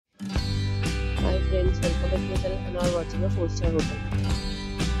friends, welcome at hotel and are watching a 4-star hotel.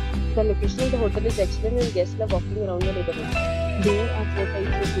 The location of the hotel is excellent and guests love walking around the neighborhood. There are 4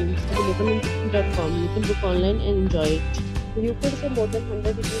 types of rooms available on booking.com. You can book online and enjoy it. You can see more than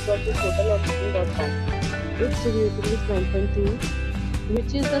 100 reviews of this hotel on booking.com. Its review rating is 9.2,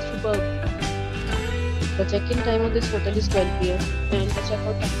 which is the superb. The check-in time of this hotel is 12 p.m. and the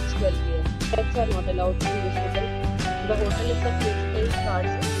check-out time is 12 p.m. Pets are not allowed in this hotel. The hotel accepts credit cards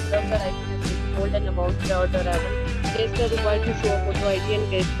and reserves the right to hold an amount prior to arrival. Guests are required to show a photo ID and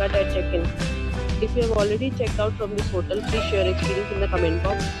credit card at check-in. If you have already checked out from this hotel, please share your experience in the comment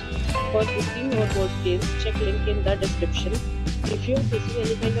box. For booking or more details, check link in the description. If you are facing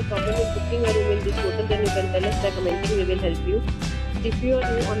any kind of problem in booking a room in this hotel, then you can tell us by commenting. We will help you. If you are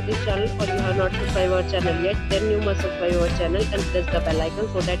new on this channel or you have not subscribed our channel yet, then you must subscribe our channel and press the bell icon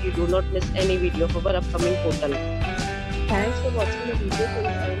so that you do not miss any video of our upcoming hotel. Thanks for watching the video,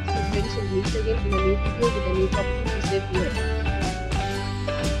 friends. We'll meet again in a new video with a new topic. Be safe here.